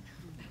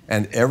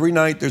 And every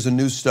night there's a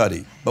new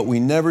study, but we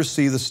never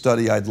see the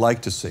study I'd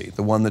like to see,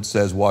 the one that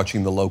says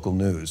watching the local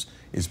news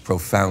is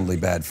profoundly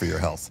bad for your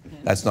health.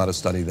 That's not a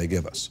study they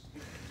give us.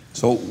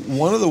 So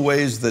one of the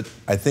ways that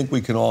I think we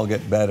can all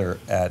get better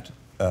at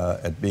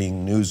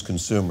being news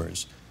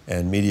consumers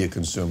and media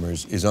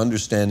consumers is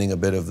understanding a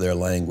bit of their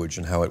language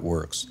and how it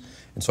works.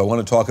 And so I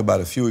want to talk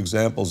about a few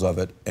examples of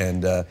it,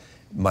 and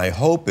my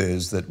hope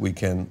is that we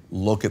can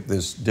look at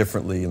this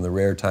differently in the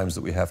rare times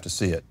that we have to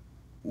see it.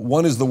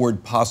 One is the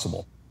word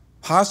possible.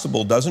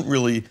 Possible doesn't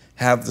really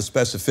have the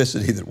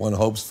specificity that one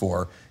hopes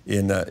for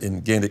in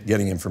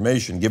getting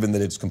information, given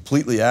that it's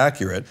completely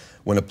accurate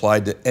when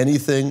applied to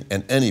anything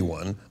and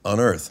anyone on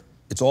Earth.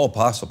 It's all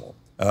possible.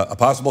 A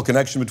possible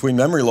connection between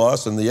memory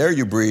loss and the air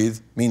you breathe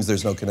means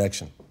there's no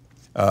connection.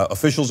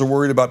 Officials are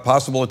worried about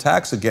possible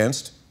attacks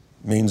against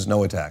means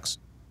no attacks.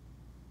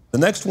 The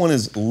next one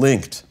is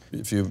linked.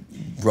 If you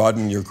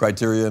broaden your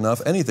criteria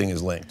enough, anything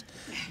is linked.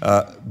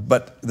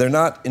 But they're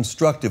not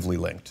instructively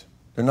linked.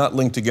 They're not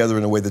linked together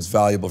in a way that's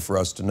valuable for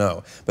us to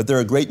know. But they're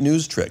a great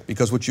news trick,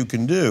 because what you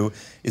can do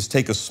is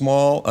take a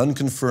small,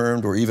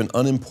 unconfirmed, or even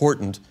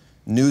unimportant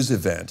news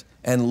event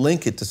and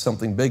link it to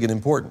something big and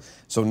important.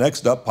 So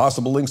next up,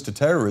 possible links to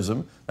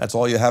terrorism. That's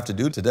all you have to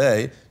do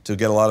today to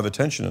get a lot of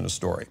attention in a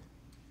story.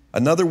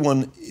 Another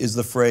one is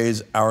the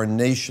phrase, our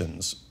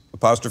nation's,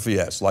 apostrophe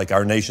S, like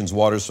our nation's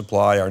water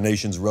supply, our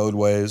nation's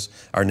roadways,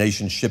 our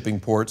nation's shipping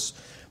ports.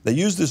 They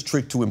use this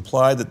trick to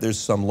imply that there's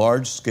some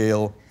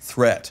large-scale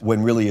threat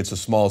when really it's a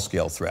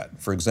small-scale threat.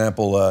 For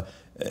example, a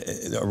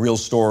real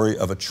story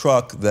of a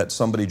truck that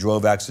somebody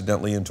drove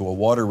accidentally into a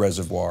water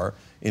reservoir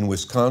in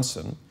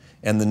Wisconsin,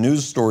 and the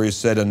news story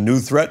said a new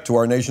threat to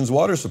our nation's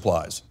water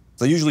supplies.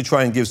 They usually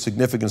try and give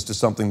significance to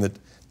something that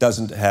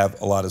doesn't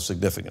have a lot of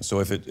significance. So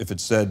if it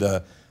said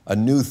a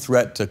new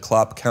threat to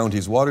Klopp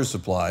County's water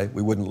supply,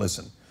 we wouldn't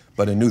listen.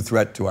 But a new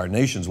threat to our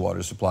nation's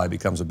water supply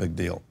becomes a big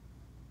deal.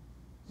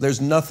 There's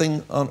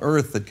nothing on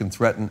earth that can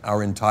threaten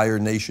our entire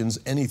nation's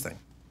anything.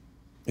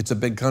 It's a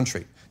big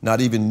country.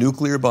 Not even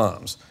nuclear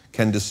bombs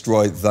can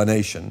destroy the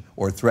nation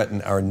or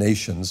threaten our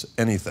nation's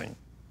anything.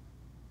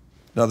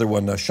 Another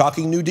one,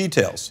 shocking new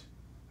details.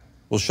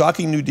 Well,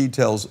 shocking new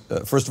details,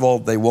 first of all,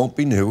 they won't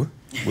be new.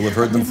 We'll have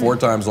heard them 4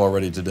 times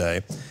already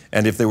today.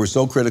 And if they were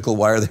so critical,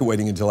 why are they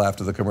waiting until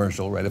after the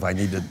commercial, right? If I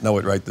need to know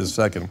it right this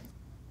second.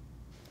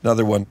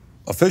 Another one,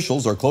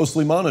 officials are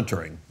closely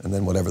monitoring, and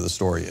then whatever the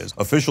story is.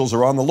 Officials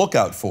are on the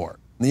lookout for.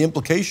 And the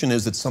implication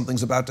is that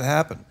something's about to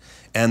happen,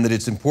 and that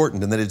it's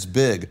important, and that it's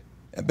big.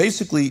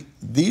 Basically,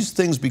 these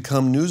things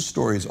become news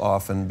stories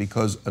often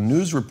because a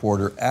news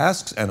reporter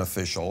asks an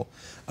official,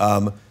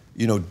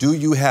 do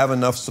you have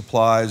enough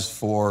supplies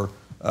for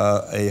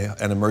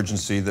an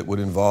emergency that would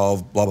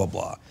involve blah, blah,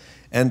 blah.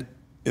 And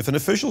if an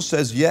official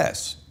says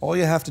yes, all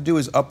you have to do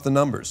is up the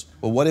numbers.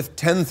 Well, what if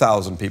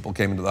 10,000 people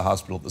came into the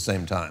hospital at the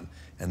same time?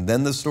 And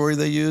then the story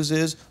they use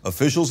is,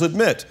 officials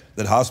admit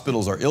that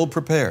hospitals are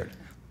ill-prepared.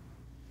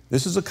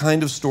 This is a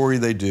kind of story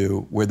they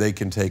do where they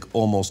can take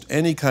almost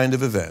any kind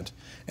of event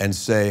and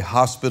say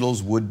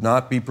hospitals would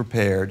not be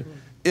prepared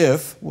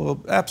if,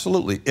 well,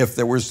 absolutely, if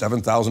there were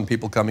 7,000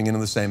 people coming in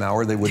the same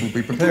hour, they wouldn't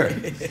be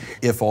prepared.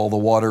 If all the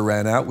water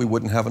ran out, we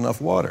wouldn't have enough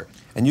water.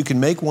 And you can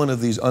make one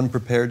of these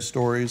unprepared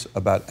stories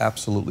about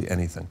absolutely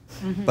anything.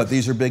 Mm-hmm. But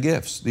these are big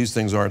ifs. These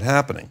things aren't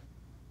happening.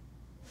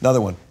 Another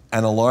one,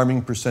 an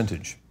alarming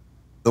percentage.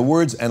 The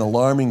words an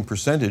alarming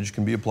percentage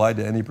can be applied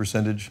to any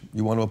percentage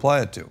you want to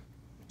apply it to.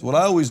 So what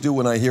I always do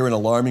when I hear an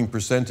alarming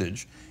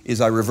percentage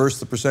is I reverse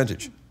the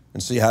percentage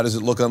and see how does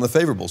it look on the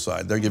favorable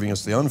side. They're giving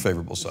us the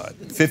unfavorable side.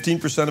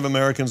 15% of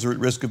Americans are at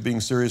risk of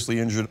being seriously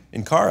injured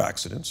in car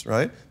accidents,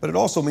 right? But it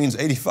also means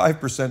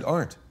 85%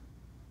 aren't.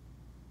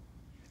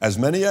 As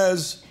many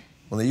as,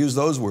 when they use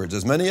those words,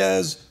 as many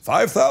as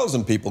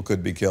 5,000 people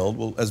could be killed.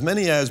 Well, as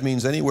many as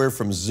means anywhere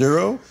from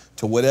 0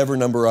 to whatever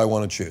number I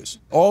want to choose.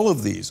 All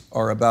of these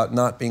are about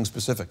not being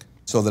specific,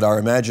 so that our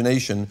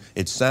imagination,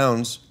 it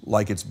sounds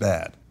like it's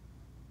bad.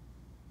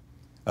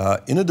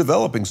 In a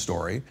developing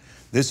story,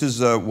 this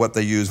is what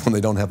they use when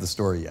they don't have the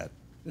story yet.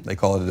 They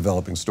call it a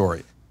developing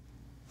story.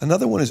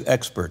 Another one is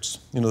experts.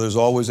 There's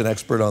always an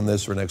expert on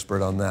this or an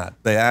expert on that.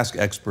 They ask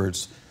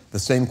experts the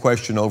same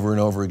question over and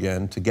over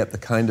again to get the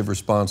kind of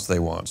response they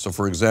want. So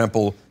for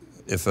example,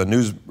 if a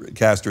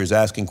newscaster is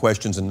asking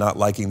questions and not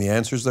liking the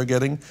answers they're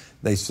getting,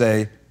 they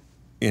say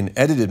in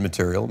edited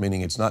material,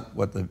 meaning it's not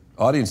what the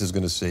audience is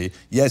going to see,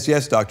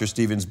 yes, Dr.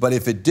 Stevens, but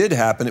if it did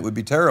happen, it would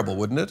be terrible,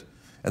 wouldn't it?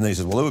 And then he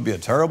says, well, it would be a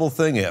terrible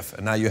thing if.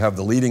 And now you have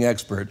the leading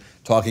expert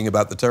talking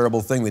about the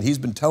terrible thing that he's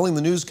been telling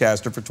the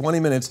newscaster for 20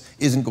 minutes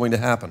isn't going to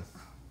happen.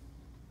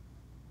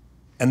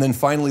 And then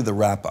finally, the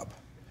wrap-up.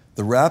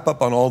 The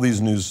wrap-up on all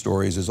these news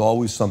stories is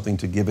always something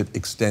to give it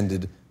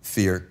extended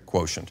fear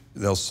quotient.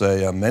 They'll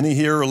say, many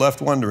here are left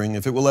wondering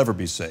if it will ever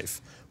be safe,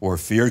 or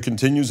fear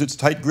continues its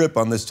tight grip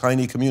on this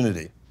tiny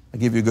community. I'll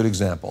give you a good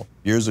example.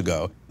 Years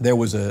ago, there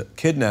was a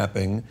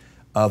kidnapping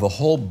of a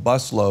whole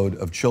busload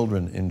of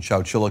children in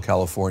Chowchilla,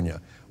 California,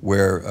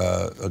 where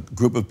a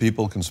group of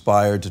people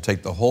conspired to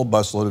take the whole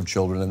busload of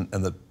children,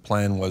 and the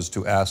plan was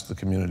to ask the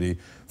community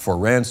for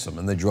ransom.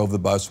 And they drove the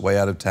bus way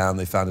out of town.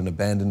 They found an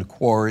abandoned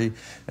quarry,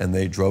 and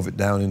they drove it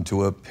down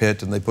into a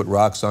pit, and they put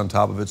rocks on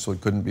top of it so it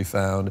couldn't be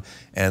found,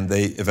 and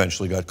they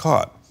eventually got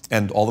caught.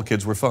 And all the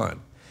kids were fine.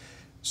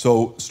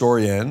 So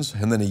story ends,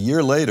 and then a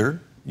year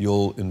later,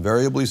 you'll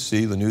invariably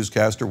see the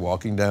newscaster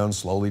walking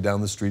slowly down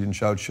the street in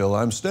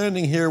Chowchilla. I'm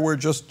standing here where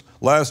just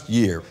last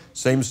year.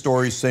 Same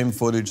story, same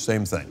footage,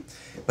 same thing.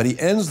 But he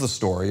ends the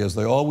story, as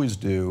they always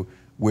do,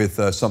 with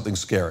something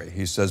scary.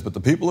 He says, but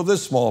the people of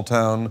this small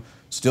town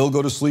still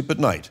go to sleep at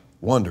night,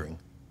 wondering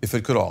if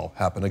it could all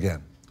happen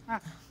again.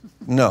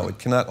 No, it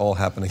cannot all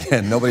happen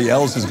again. Nobody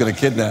else is going to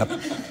kidnap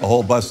a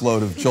whole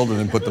busload of children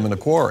and put them in a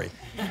quarry.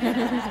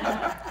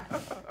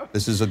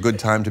 This is a good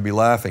time to be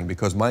laughing,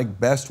 because my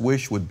best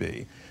wish would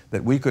be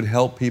that we could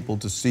help people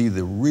to see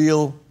the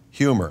real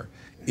humor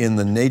in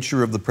the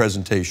nature of the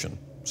presentation.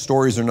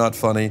 Stories are not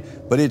funny,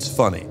 but it's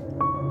funny.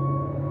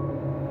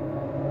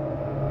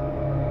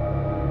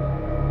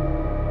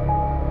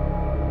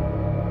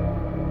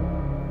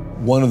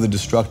 One of the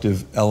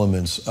destructive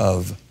elements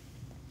of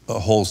a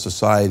whole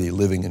society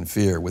living in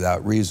fear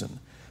without reason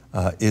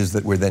is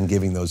that we're then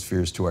giving those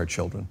fears to our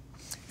children.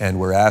 And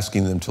we're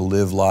asking them to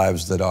live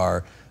lives that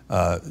are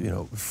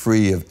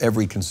free of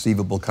every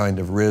conceivable kind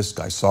of risk.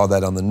 I saw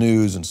that on the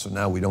news, and so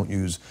now we don't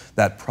use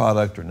that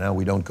product, or now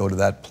we don't go to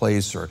that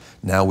place, or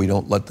now we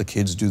don't let the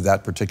kids do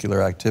that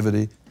particular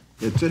activity.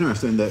 It's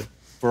interesting that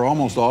for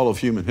almost all of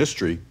human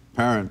history,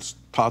 parents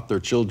taught their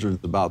children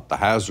about the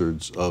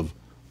hazards of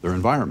their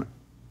environment.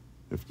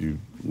 If you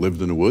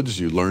lived in the woods,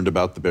 you learned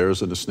about the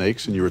bears and the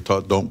snakes, and you were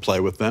taught don't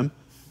play with them.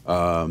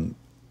 And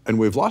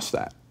we've lost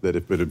that. But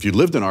if you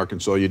lived in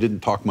Arkansas, you didn't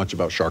talk much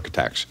about shark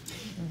attacks.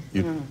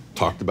 You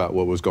talked about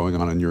what was going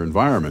on in your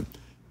environment.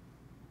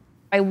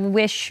 I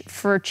wish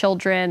for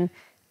children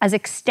as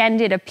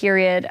extended a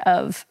period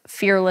of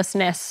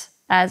fearlessness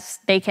as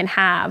they can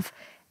have,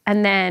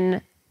 and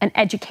then and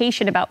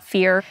education about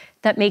fear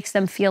that makes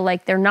them feel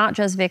like they're not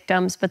just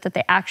victims, but that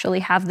they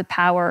actually have the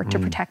power to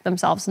protect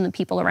themselves and the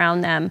people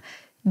around them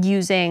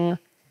using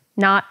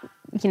not,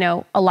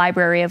 a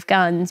library of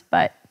guns,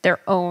 but their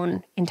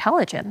own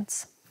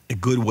intelligence. A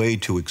good way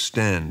to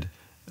extend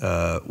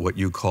what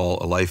you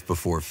call a life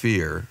before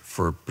fear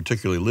for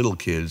particularly little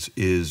kids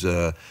is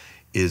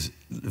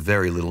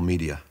very little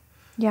media.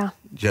 Yeah.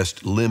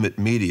 Just limit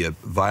media,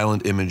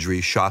 violent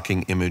imagery,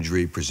 shocking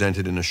imagery,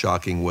 presented in a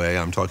shocking way.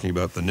 I'm talking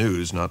about the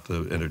news, not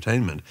the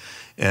entertainment.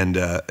 And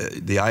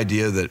the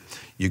idea that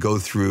you go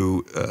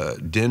through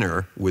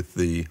dinner with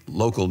the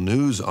local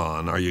news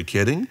on, are you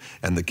kidding?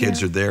 And the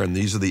kids are there, and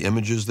these are the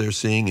images they're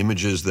seeing,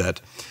 images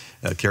that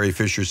Carrie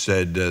Fisher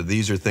said,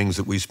 these are things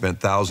that we spent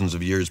thousands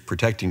of years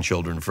protecting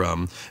children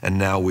from, and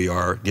now we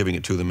are giving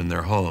it to them in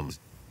their homes.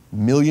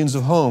 Millions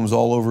of homes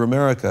all over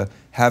America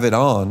have it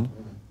on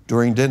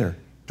during dinner,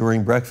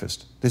 during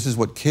breakfast. This is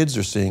what kids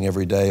are seeing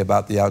every day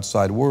about the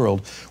outside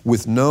world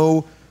with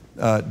no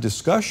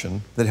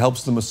discussion that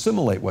helps them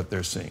assimilate what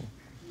they're seeing.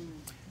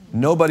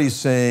 Nobody's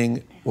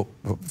saying, well,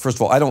 first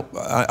of all,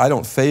 I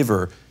don't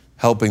favor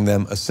helping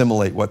them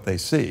assimilate what they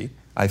see.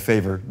 I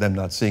favor them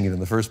not seeing it in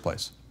the first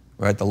place.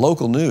 Right? The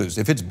local news,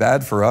 if it's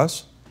bad for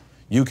us,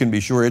 you can be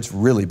sure it's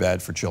really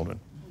bad for children.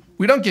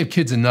 We don't give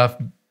kids enough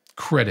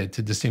credit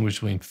to distinguish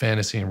between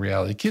fantasy and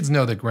reality. Kids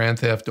know that Grand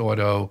Theft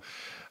Auto,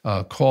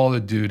 Call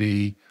of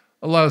Duty,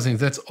 a lot of things,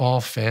 that's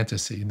all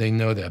fantasy. They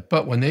know that.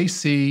 But when they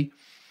see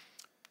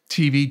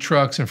TV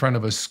trucks in front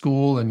of a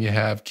school and you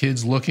have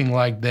kids looking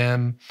like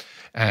them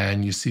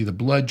and you see the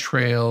blood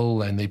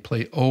trail and they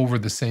play over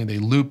the same, they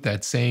loop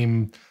that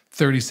same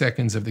 30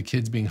 seconds of the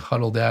kids being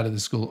huddled out of the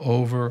school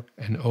over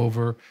and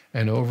over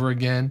and over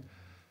again,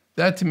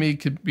 that to me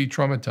could be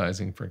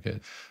traumatizing for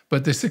kids.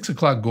 But the 6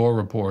 o'clock gore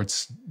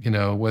reports,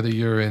 whether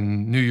you're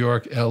in New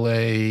York,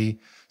 LA,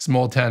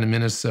 small town in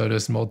Minnesota,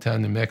 small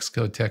town in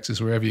Mexico,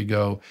 Texas, wherever you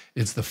go,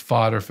 it's the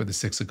fodder for the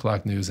 6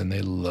 o'clock news, and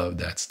they love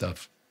that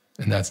stuff.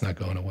 And that's not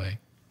going away.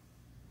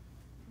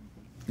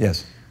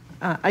 Yes.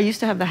 I used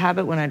to have the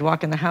habit when I'd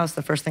walk in the house,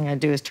 the first thing I'd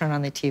do is turn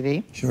on the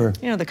TV. Sure.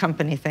 The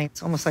company thing.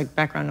 It's almost like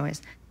background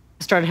noise.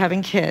 I started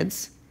having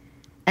kids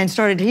and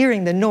started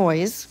hearing the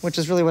noise, which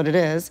is really what it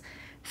is,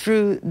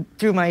 through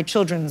my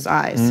children's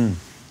eyes.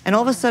 And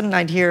all of a sudden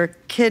I'd hear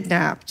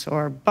kidnapped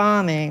or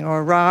bombing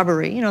or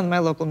robbery, my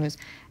local news.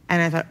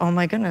 And I thought, oh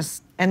my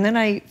goodness. And then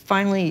I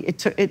finally,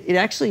 it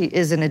actually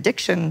is an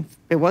addiction,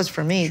 it was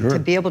for me, to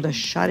be able to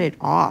shut it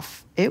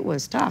off. It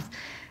was tough.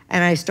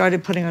 And I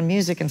started putting on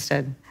music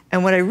instead.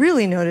 And what I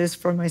really noticed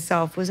for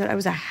myself was that I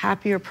was a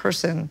happier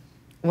person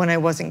when I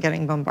wasn't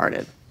getting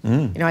bombarded.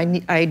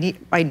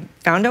 I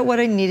found out what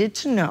I needed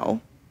to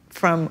know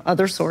from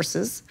other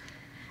sources,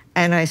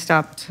 and I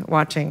stopped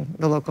watching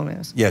the local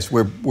news. Yes,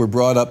 we're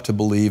brought up to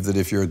believe that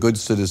if you're a good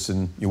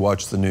citizen, you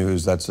watch the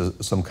news, that's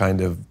some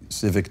kind of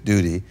civic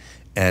duty,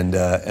 and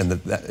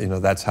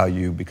that's how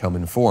you become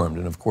informed.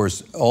 And of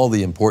course, all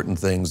the important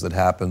things that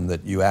happen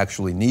that you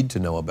actually need to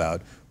know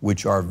about,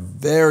 which are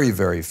very,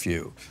 very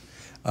few,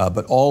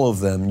 but all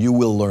of them you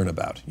will learn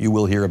about. You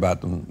will hear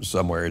about them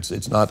somewhere.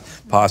 It's not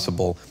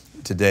possible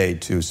today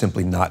to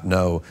simply not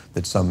know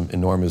that some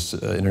enormous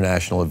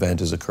international event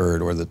has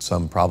occurred or that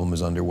some problem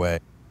is underway.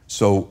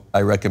 So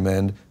I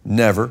recommend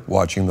never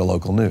watching the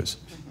local news.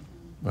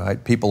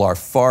 Right? People are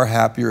far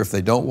happier if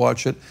they don't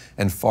watch it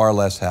and far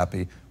less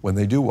happy when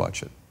they do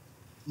watch it.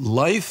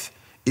 Life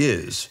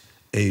is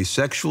a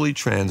sexually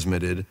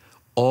transmitted,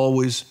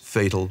 always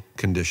fatal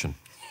condition.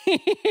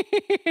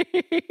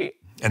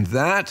 And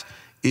that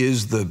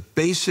is the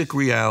basic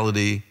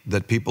reality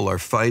that people are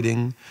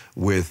fighting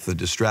with the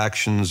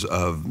distractions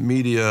of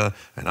media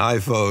and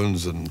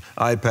iPhones and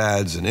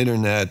iPads and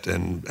internet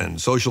and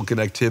social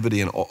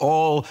connectivity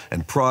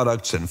and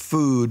products and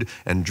food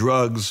and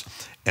drugs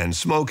and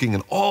smoking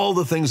and all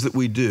the things that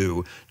we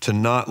do to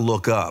not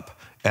look up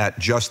at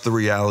just the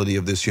reality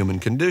of this human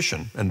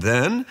condition. And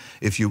then,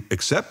 if you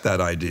accept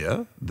that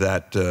idea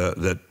that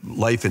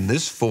life in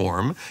this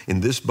form,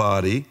 in this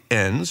body,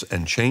 ends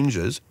and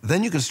changes,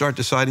 then you can start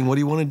deciding what do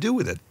you want to do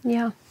with it.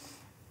 Yeah.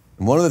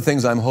 And one of the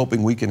things I'm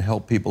hoping we can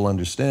help people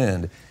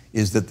understand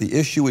is that the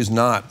issue is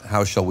not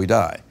how shall we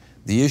die.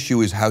 The issue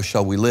is how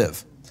shall we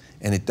live.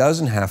 And it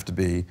doesn't have to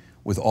be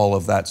with all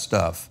of that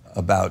stuff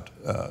about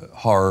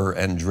horror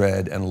and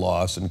dread and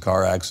loss and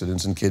car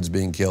accidents and kids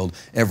being killed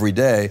every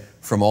day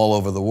from all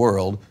over the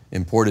world,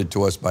 imported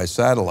to us by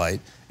satellite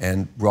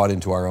and brought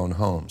into our own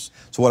homes.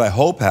 So what I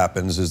hope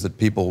happens is that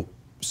people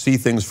see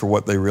things for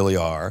what they really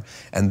are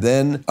and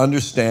then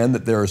understand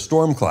that there are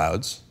storm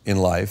clouds in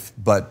life,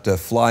 but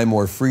fly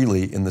more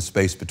freely in the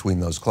space between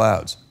those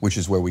clouds, which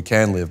is where we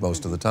can live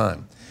most of the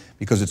time.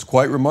 because it's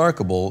quite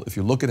remarkable. If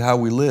you look at how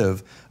we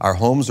live, our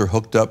homes are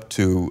hooked up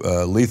to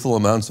lethal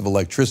amounts of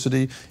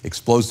electricity,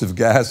 explosive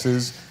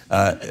gases.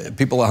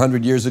 People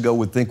 100 years ago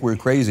would think we're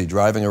crazy,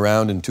 driving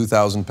around in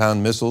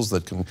 2,000-pound missiles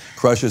that can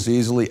crush us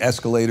easily,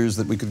 escalators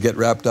that we could get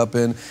wrapped up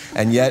in,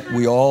 and yet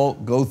we all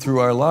go through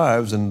our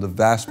lives, and the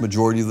vast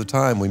majority of the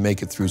time we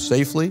make it through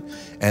safely,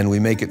 and we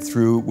make it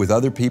through with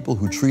other people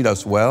who treat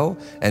us well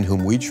and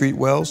whom we treat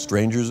well,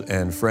 strangers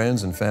and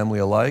friends and family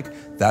alike.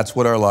 That's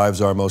what our lives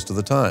are most of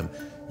the time.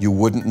 You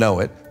wouldn't know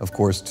it, of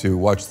course, to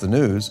watch the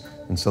news,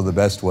 and so the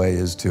best way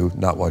is to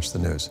not watch the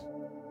news.